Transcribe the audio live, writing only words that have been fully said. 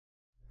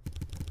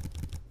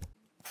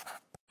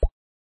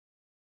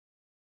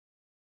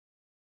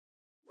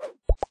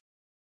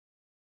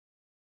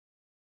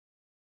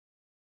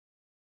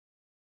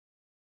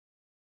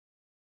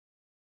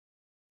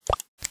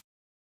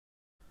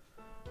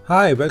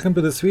Hi, welcome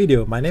to this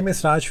video. My name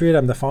is Rajvir.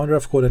 I'm the founder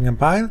of Code and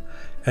Compile,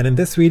 and in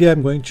this video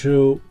I'm going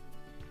to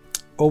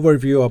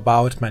overview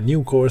about my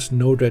new course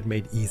NodeRED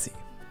Made Easy.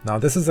 Now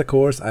this is a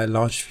course I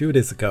launched a few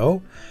days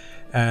ago,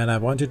 and I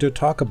wanted to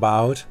talk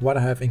about what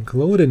I have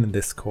included in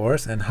this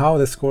course and how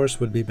this course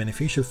will be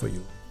beneficial for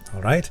you.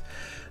 Alright,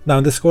 now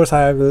in this course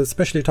I will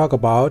especially talk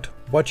about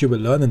what you will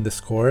learn in this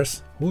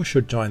course, who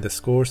should join this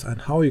course, and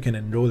how you can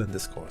enroll in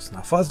this course.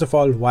 Now first of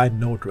all, why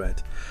NodeRED?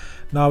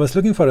 Now I was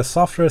looking for a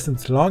software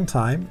since a long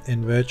time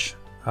in which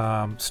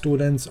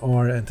students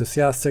or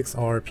enthusiasts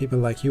or people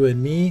like you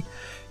and me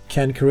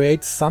can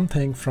create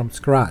something from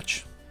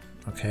scratch,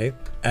 okay?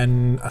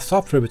 And a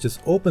software which is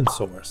open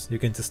source. You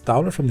can just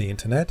download from the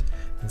internet,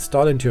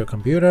 install into your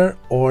computer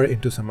or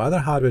into some other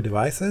hardware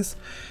devices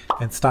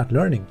and start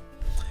learning.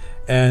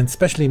 And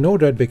especially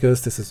NodeRED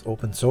because this is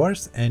open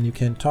source and you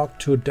can talk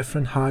to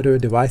different hardware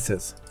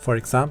devices. For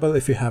example,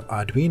 if you have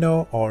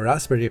Arduino or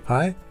Raspberry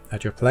Pi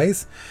at your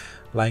place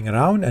lying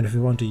around, and if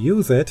you want to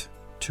use it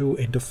to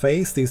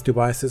interface these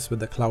devices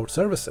with the cloud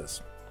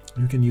services,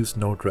 you can use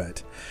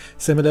NodeRED.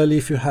 Similarly,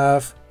 if you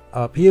have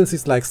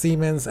PLCs like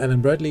Siemens,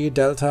 Allen Bradley,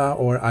 Delta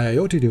or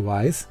IIoT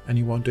device and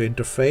you want to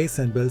interface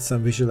and build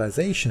some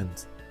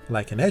visualizations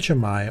like an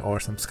HMI or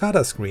some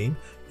SCADA screen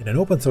in an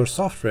open source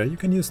software, you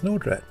can use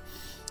NodeRED.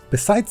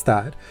 Besides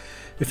that,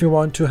 if you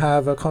want to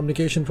have a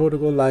communication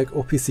protocol like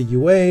OPC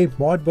UA,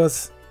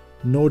 Modbus,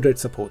 NodeRED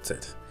supports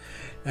it.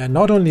 And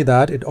not only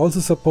that, it also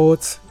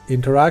supports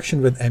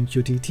interaction with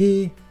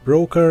MQTT,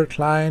 broker,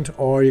 client,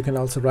 or you can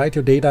also write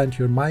your data into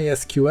your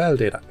MySQL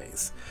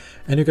database.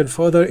 And you can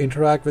further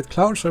interact with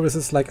cloud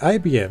services like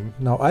IBM.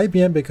 Now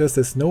IBM, because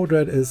this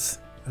NodeRED is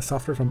a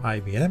software from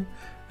IBM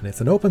and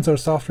it's an open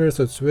source software,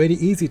 so it's very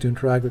easy to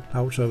interact with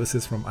cloud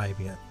services from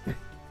IBM.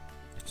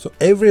 So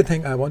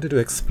everything I wanted to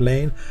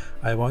explain,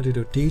 I wanted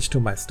to teach to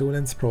my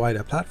students, provide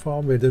a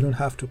platform where they don't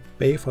have to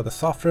pay for the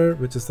software,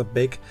 which is the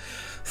big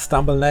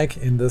stumble neck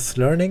in this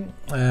learning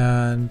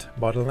and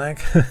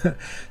bottleneck.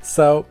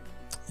 So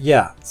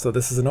yeah, so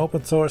this is an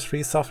open source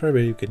free software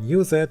where you can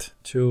use it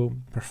to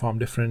perform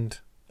different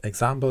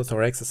examples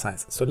or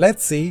exercises. So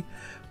let's see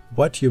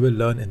what you will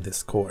learn in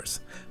this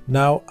course.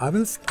 Now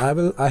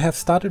I have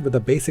started with the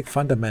basic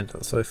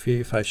fundamentals. So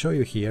if I show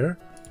you here,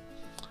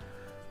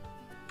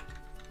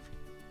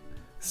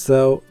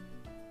 so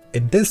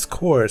in this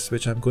course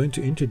which I'm going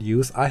to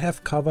introduce, I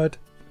have covered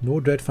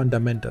NodeRED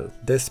Fundamental,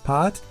 this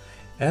part,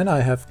 and I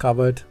have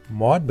covered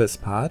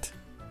Modbus part,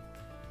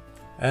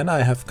 and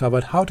I have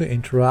covered how to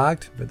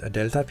interact with a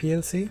Delta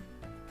PLC,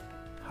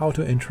 how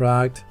to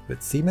interact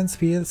with Siemens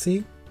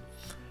PLC,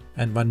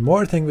 and one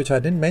more thing which I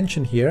didn't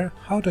mention here,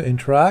 how to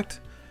interact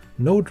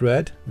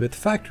NodeRED with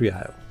Factory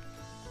IO.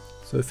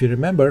 So if you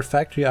remember,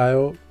 Factory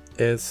IO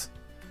is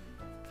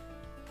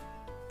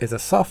a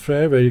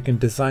software where you can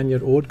design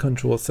your own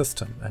control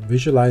system and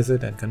visualize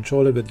it and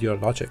control it with your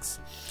logics.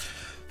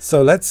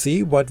 So let's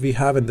see what we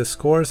have in this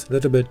course, a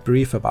little bit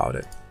brief about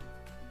it.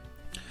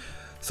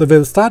 So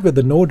we'll start with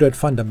the NodeRED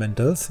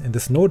Fundamentals. In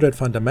this NodeRED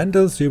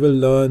Fundamentals, you will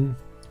learn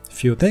a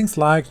few things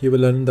like you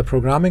will learn the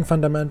programming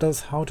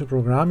fundamentals, how to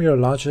program your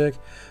logic.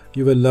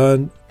 You will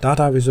learn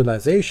data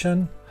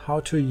visualization,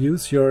 how to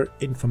use your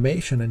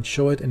information and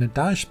show it in a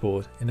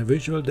dashboard in a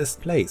visual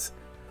displays.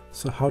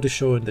 So how to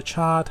show in the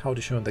chart, how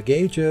to show in the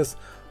gauges,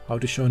 how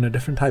to show in the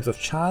different types of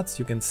charts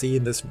you can see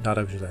in this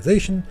data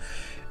visualization.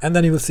 And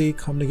then you will see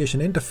communication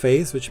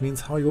interface, which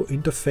means how you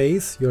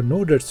interface your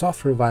NodeRED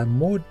software via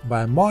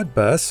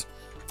Modbus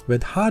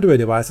with hardware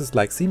devices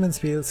like Siemens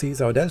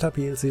PLCs or Delta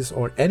PLCs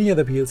or any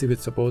other PLC which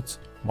supports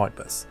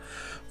Modbus.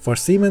 For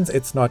Siemens,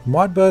 it's not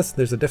Modbus,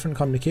 there's a different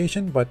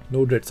communication, but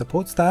NodeRED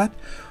supports that.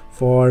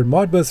 For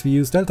Modbus, we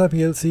use Delta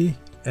PLC,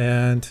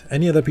 and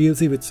any other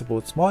PLC which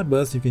supports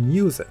Modbus, you can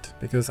use it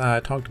because I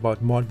talked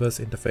about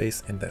Modbus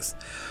interface in this.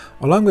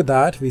 Along with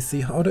that, we see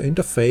how to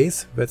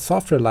interface with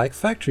software like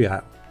Factory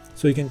IO.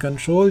 So you can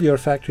control your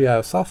Factory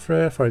IO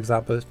software, for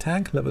example,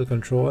 tank level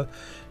control.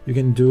 You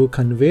can do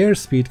conveyor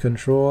speed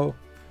control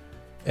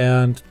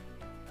and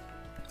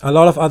a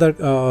lot of other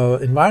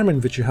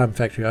environment which you have in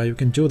Factory IO. You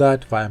can do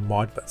that via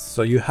Modbus.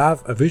 So you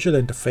have a visual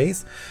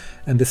interface.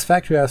 And this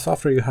Factory IO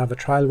software, you have a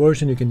trial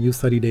version, you can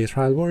use 30-day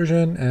trial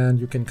version and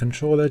you can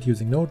control it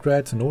using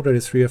NodeRED. So NodeRED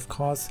is free of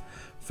cost.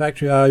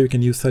 Factory IO, you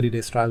can use 30-day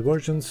trial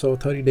version. So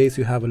 30 days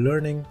you have a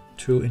learning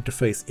to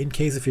interface in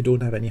case if you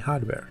don't have any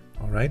hardware.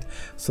 All right.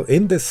 So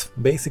in this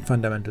basic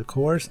fundamental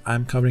course,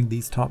 I'm covering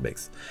these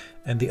topics.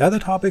 And the other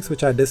topics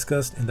which I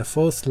discussed in the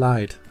first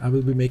slide, I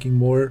will be making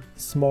more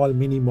small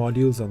mini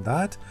modules on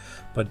that.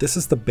 But this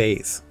is the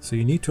base. So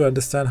you need to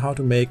understand how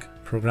to make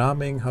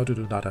programming, how to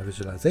do data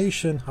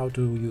visualization, how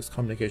to use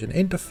communication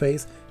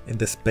interface in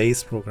this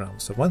base program.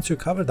 So once you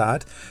cover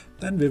that,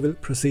 then we will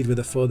proceed with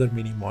the further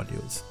mini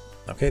modules.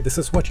 Okay, this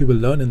is what you will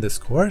learn in this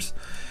course.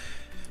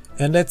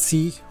 And let's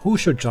see who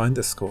should join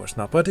this course.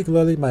 Now,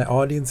 particularly my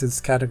audience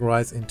is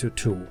categorized into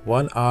two.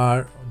 One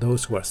are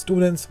those who are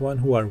students, one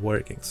who are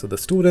working. So the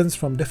students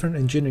from different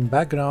engineering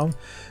background,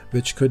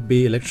 which could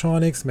be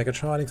electronics,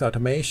 mechatronics,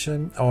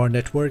 automation, or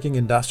networking,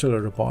 industrial,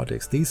 or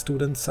robotics. These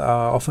students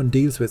often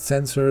deals with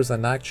sensors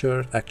and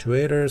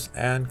actuators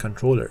and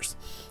controllers.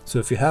 So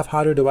if you have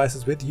hardware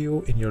devices with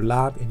you in your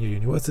lab, in your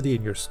university,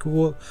 in your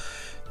school,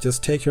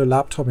 just take your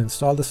laptop,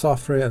 install the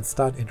software, and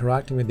start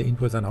interacting with the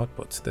inputs and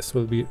outputs. This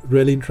will be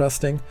really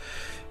interesting.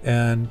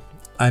 And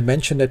I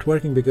mentioned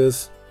networking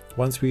because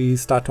once we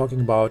start talking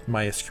about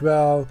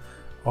MySQL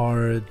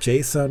or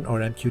JSON or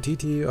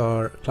MQTT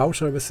or cloud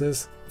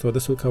services, so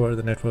this will cover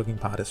the networking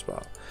part as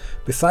well.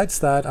 Besides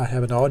that, I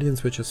have an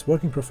audience which is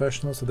working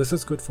professionals. So this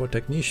is good for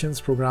technicians,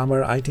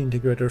 programmer, IT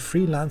integrator,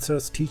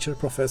 freelancers, teacher,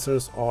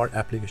 professors, or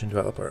application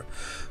developer.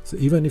 So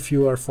even if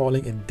you are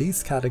falling in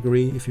this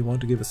category, if you want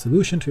to give a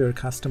solution to your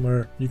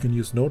customer, you can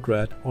use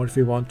NodeRED. Or if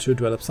you want to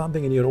develop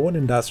something in your own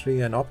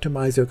industry and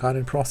optimize your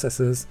current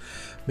processes,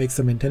 make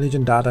some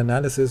intelligent data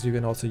analysis, you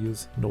can also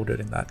use NodeRED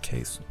in that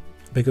case,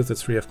 because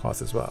it's free of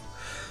cost as well.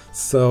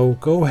 So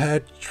go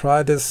ahead,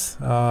 try this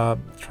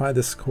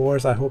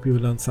course. I hope you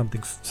learn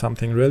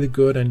something really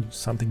good and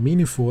something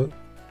meaningful.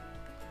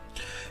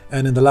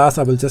 And in the last,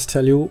 I will just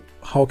tell you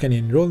how can you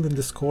enroll in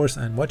this course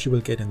and what you will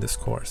get in this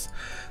course.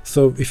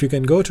 So if you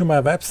can go to my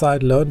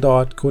website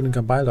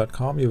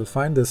learn.codeandcompile.com, you will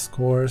find this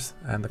course,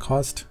 and the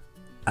cost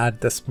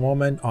at this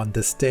moment on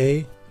this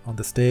day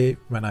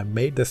when I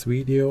made this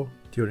video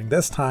during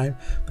this time,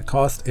 the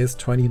cost is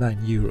 29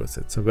 euros.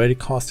 It's a very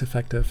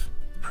cost-effective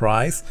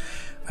price.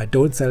 I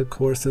don't sell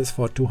courses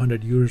for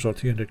 200 euros or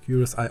 300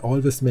 euros. I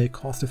always make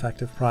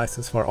cost-effective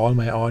prices for all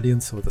my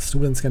audience, so the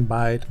students can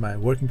buy it, my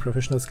working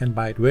professionals can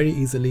buy it very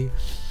easily.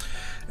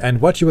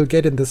 And what you will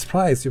get in this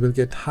price, you will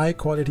get high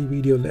quality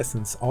video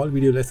lessons. All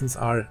video lessons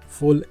are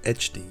full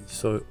HD,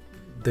 so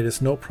there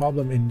is no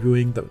problem in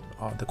viewing.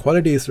 The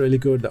quality is really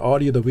good, the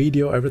audio, the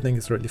video, everything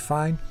is really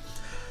fine.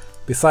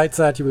 Besides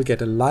that, you will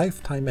get a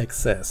lifetime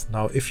access.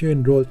 Now, if you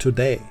enroll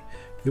today,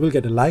 you will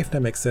get a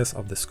lifetime access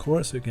of this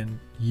course. You can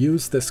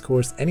use this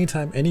course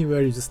anytime,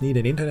 anywhere. You just need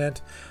an internet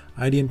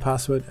ID and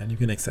password, and you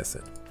can access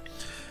it.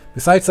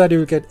 Besides that, you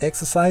will get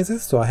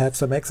exercises. So I have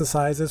some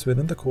exercises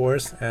within the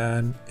course,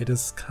 and it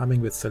is coming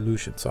with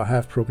solutions. So I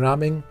have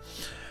programming.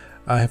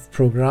 I have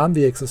programmed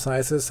the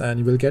exercises, and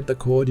you will get the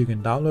code. You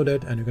can download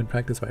it and you can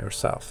practice by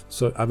yourself.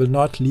 So I will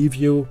not leave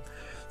you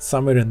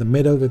somewhere in the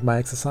middle with my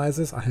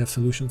exercises. I have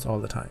solutions all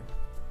the time.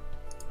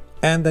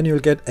 And then you'll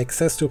get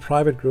access to a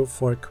private group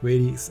for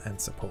queries and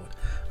support.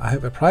 I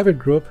have a private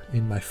group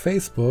in my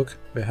Facebook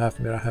where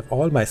I have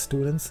all my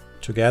students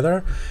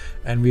together,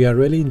 and we are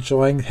really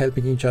enjoying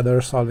helping each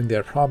other, solving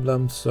their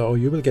problems. So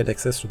you will get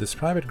access to this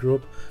private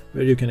group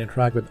where you can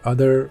interact with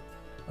other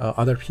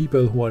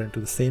people who are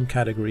into the same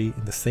category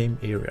in the same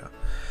area.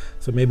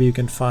 So maybe you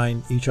can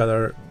find each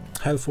other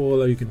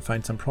helpful, or you can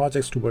find some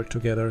projects to work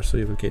together. So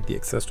you will get the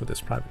access to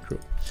this private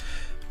group.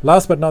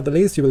 Last but not the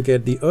least, you will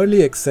get the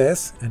early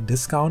access and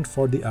discount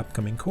for the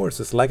upcoming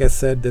courses. Like I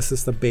said, this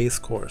is the base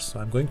course. So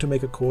I'm going to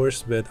make a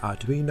course with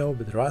Arduino,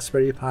 with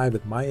Raspberry Pi,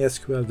 with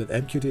MySQL, with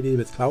MQTT,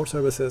 with cloud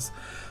services.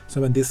 So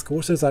when these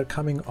courses are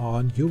coming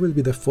on, you will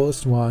be the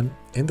first one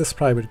in this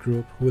private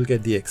group who will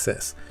get the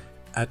access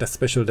at a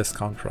special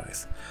discount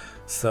price.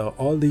 So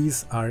all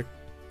these are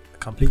a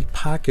complete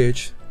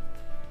package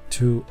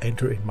to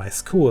enter in my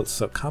school.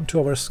 So come to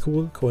our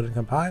school, Code and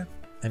Compile,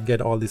 and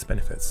get all these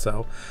benefits.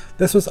 So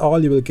this was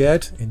all you will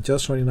get in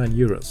just 29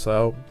 euros.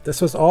 So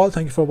this was all.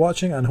 Thank you for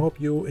watching, and hope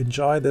you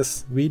enjoy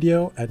this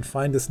video and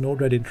find this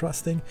NodeRED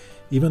interesting.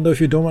 Even though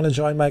if you don't want to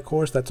join my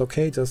course, that's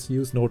okay. Just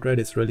use NodeRED.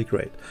 It's really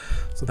great.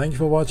 So thank you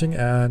for watching,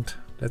 and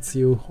let's see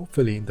you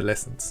hopefully in the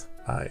lessons.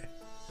 Bye.